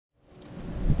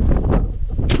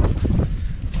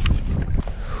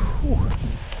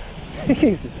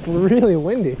Jeez, it's really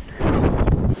windy.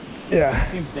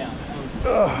 Yeah. Seems down.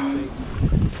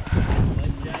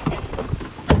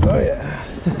 Oh yeah.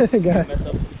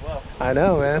 I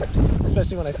know, man.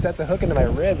 Especially when I set the hook into my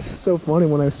ribs. It's so funny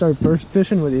when I start first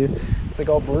fishing with you. It's like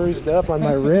all bruised up on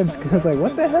my ribs. I was like,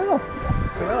 what the hell?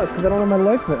 It's like, oh, it's because I don't have my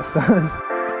life vest on.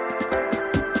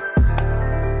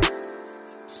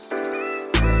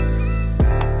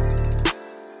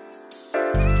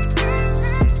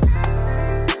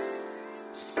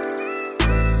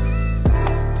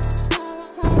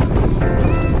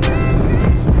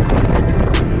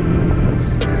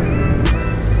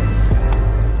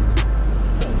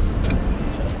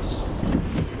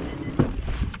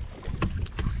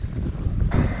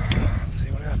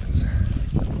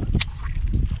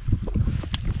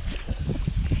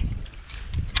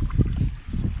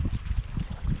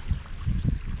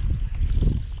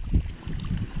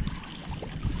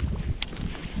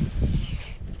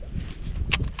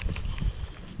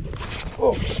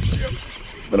 Oh,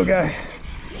 little guy.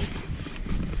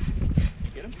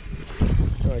 Get him?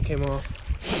 Oh, it came off.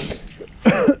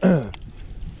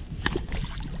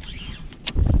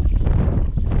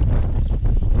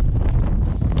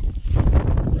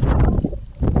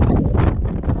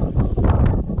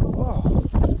 Whoa.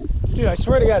 Dude, I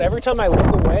swear to God, every time I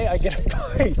look away, I get a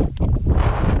bite.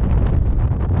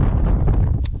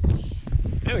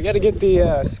 Hey, we got to get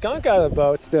the skunk out of the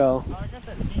boat still. Oh, I got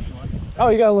that teeny one. Oh,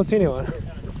 you got a little teeny one.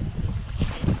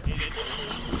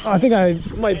 Oh, I think I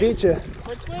might beat you.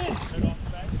 We're twins.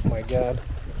 Oh my God.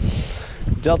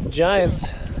 Delta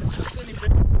Giants.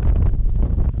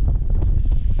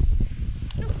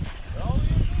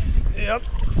 Yep.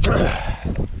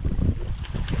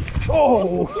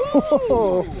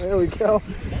 Oh, there we go.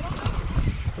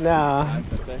 Nah.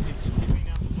 There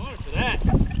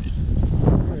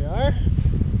we are.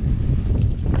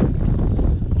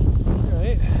 All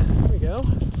right, here we go.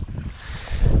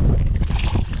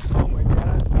 Oh my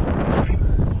God.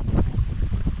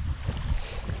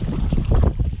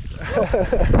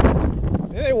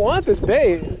 They want this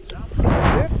bait.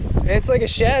 It's like a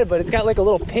shad, but it's got like a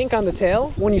little pink on the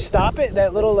tail. When you stop it,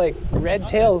 that little like red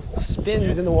tail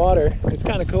spins in the water. It's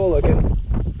kind of cool looking.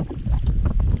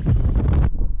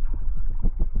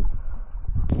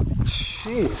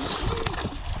 Jeez.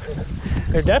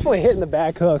 They're definitely hitting the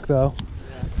back hook though.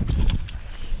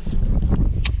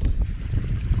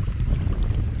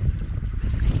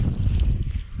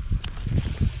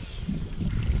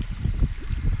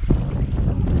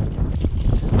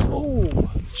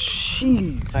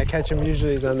 Jeez. I catch them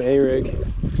usually on the A-rig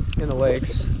in the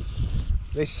lakes.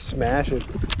 They smash it.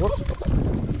 Whoop.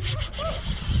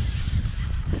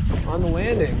 On the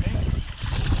landing.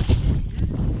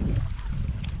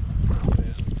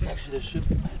 Actually, there should.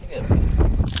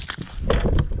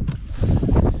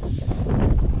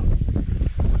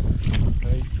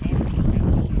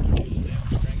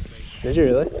 Did you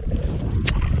really?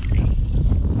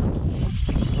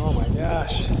 Oh my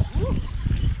gosh.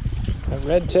 That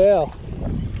red tail.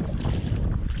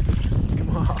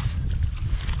 Come off.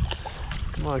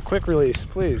 Come on, quick release,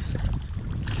 please.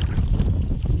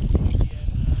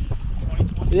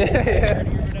 Yeah.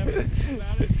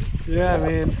 Yeah, I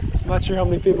mean, I'm not sure how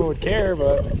many people would care,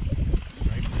 but.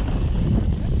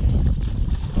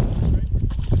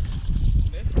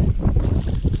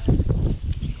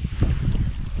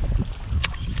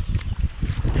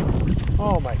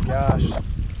 Oh my gosh.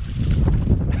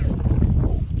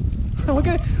 Look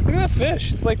at that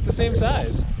fish. It's like the same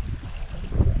size.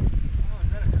 Oh,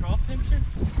 is that a crawl pincher?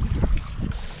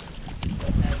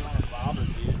 That has on a bobber,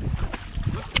 dude.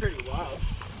 Looks pretty wild.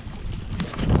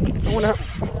 I wonder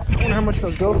how much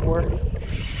those go for.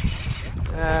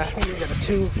 I think we got a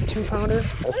two pounder.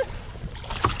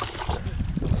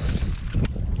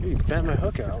 Dude, you bent my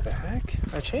hook out. What the heck?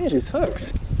 I changed these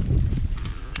hooks.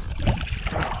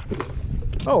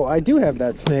 Oh, I do have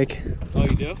that snake. Oh,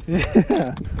 you do?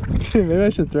 Yeah. Maybe I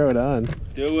should throw it on.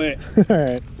 Do it.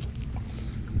 Alright.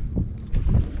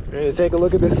 Ready to take a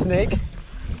look at this snake?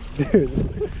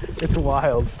 Dude, it's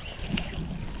wild.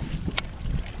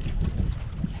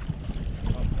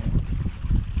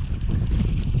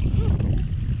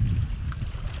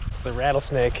 It's the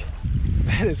rattlesnake.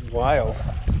 That is wild.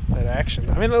 That action.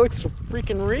 I mean, it looks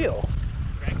freaking real.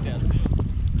 Crackdown, too.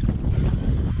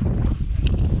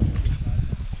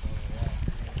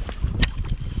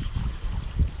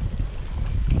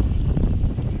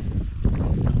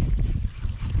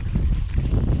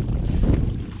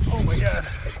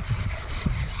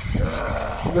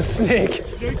 The snake.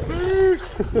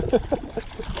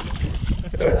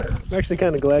 I'm actually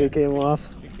kind of glad he came off.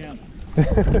 It counts.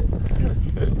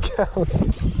 It counts.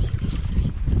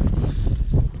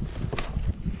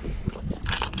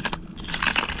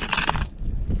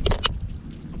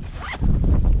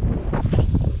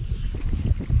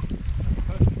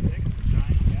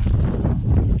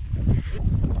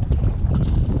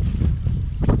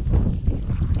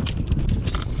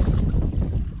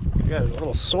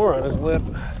 little sore on his lip.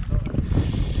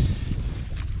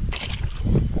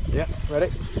 Yeah, ready?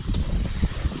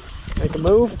 Make a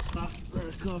move.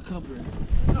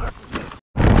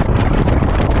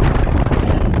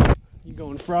 You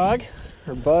going frog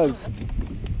or buzz?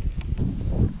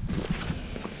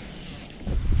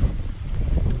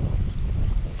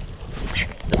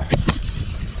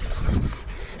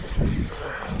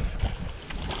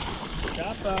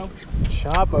 CHOPPO.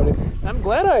 CHOPPO. I'm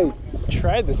glad I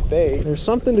tried this bait. There's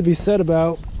something to be said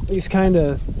about these kind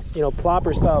of, you know,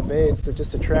 plopper style baits that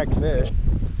just attract fish.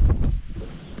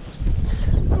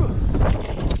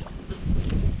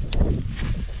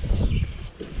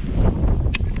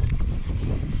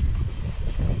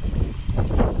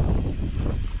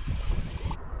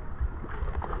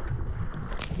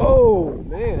 Oh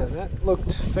man, that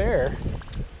looked fair.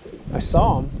 I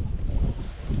saw him.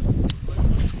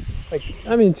 Like,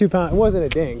 I mean, 2 pounds. It wasn't a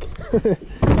dink.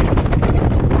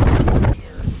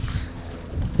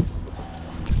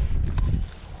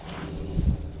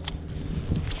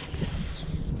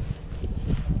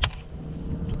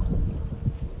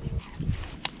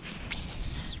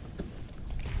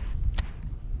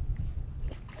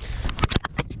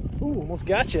 Ooh, almost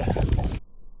got you.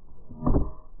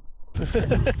 Oh.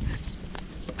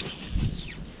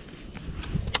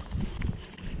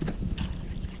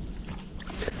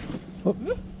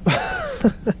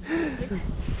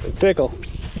 A tickle.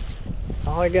 That's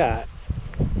all I got.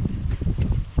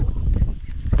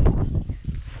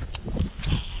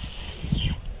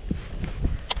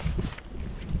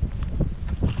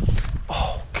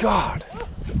 Oh God!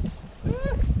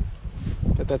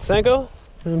 Got that Senko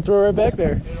and throw it right back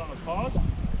there. Hit it on the pause?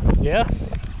 Yeah.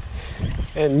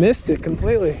 And missed it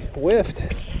completely. Whiffed.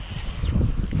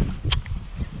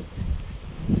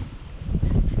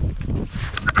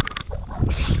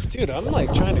 Dude, I'm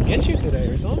like trying to get you today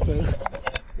or something.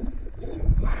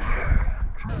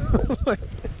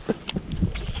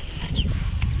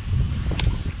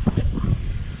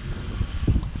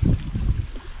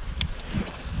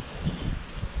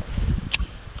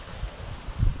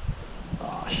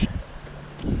 Oh, shit.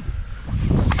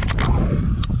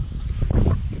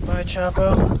 Goodbye, CHOPPO.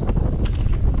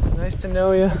 It's nice to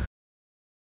know you.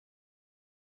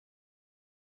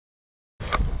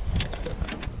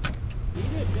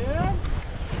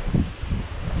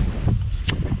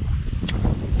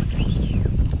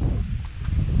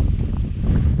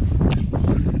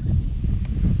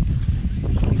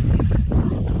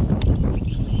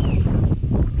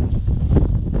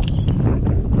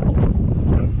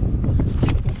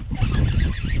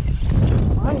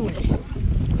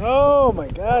 Oh my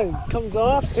God, it comes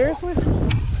off? Seriously?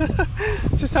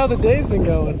 It's just how the day's been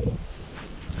going.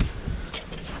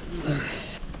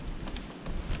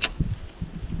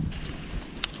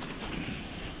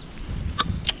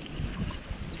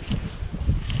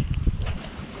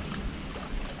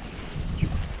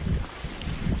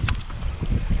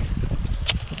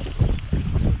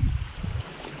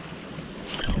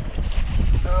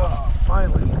 Oh,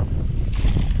 finally.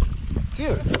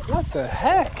 Dude, what the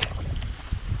heck?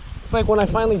 It's like when I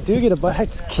finally do get a bite, I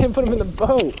just can't put them in the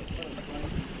boat.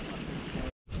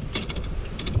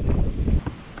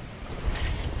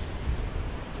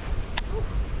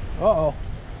 Uh-oh.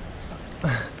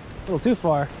 A little too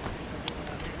far.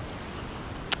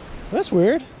 That's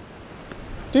weird.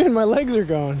 Dude, my legs are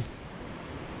gone.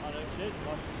 Oh, no shit. You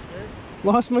lost your skirt?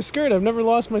 Lost my skirt. I've never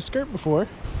lost my skirt before.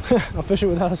 I'll fish it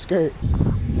without a skirt.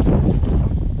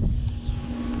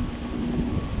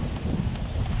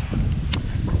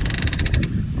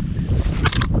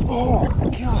 Oh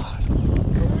my God.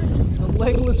 The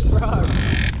legless frog.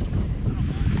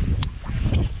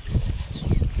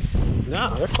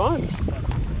 No, they're fun.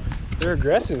 They're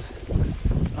aggressive.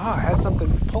 Oh, I had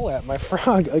something to pull at my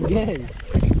frog again.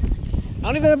 I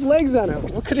don't even have legs on it.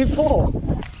 What could he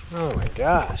pull? Oh my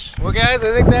gosh. Well guys,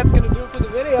 I think that's gonna do it for the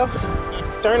video.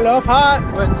 Started off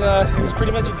hot, but it was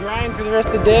pretty much a grind for the rest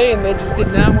of the day, and they just did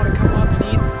not want to come up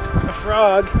and eat a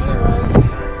frog. Anyways,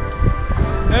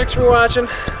 thanks for watching.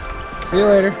 See you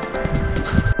later.